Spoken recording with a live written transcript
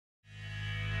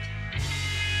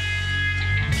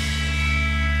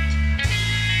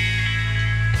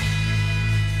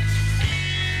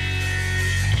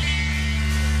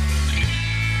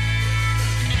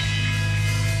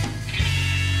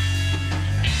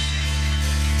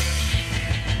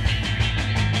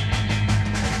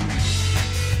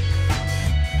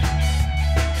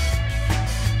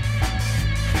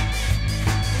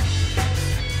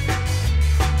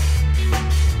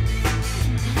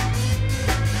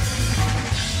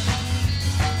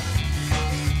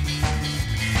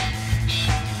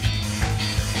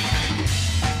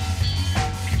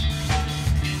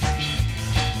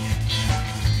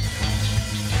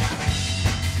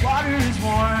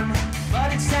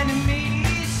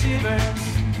shivers.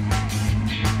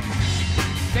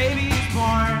 Baby is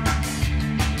born,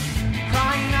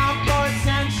 crying out for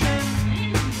attention.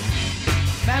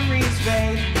 Memories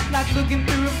fade, like looking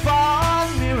through a fog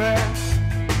mirror.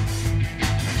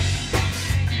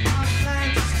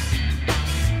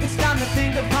 It's time to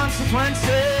think of consequences.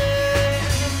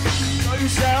 Know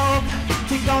yourself,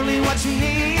 take only what you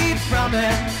need from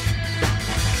it.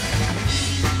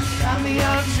 Family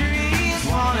of trees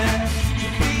wanted to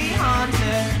be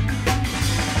haunted.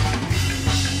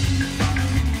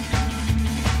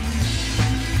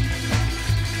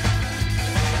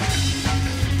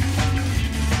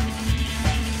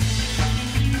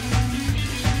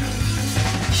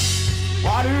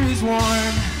 Water is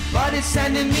warm, but it's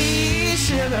sending me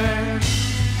shivers.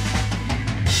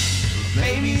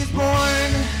 Baby's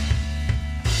born,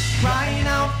 crying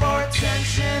out for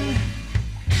attention.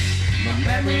 My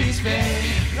memories fade,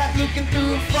 like looking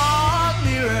through a fog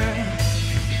mirror.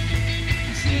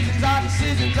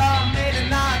 Decisions are made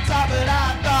and I thought, but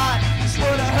I thought this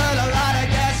would've hurt a lot, I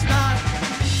guess not.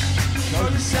 Know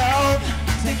yourself,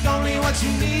 take only what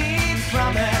you need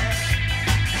from it.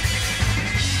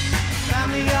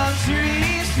 Family of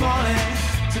trees falling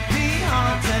to be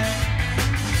haunted.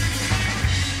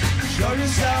 Show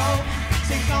yourself,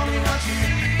 take only what you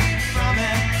need from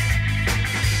it.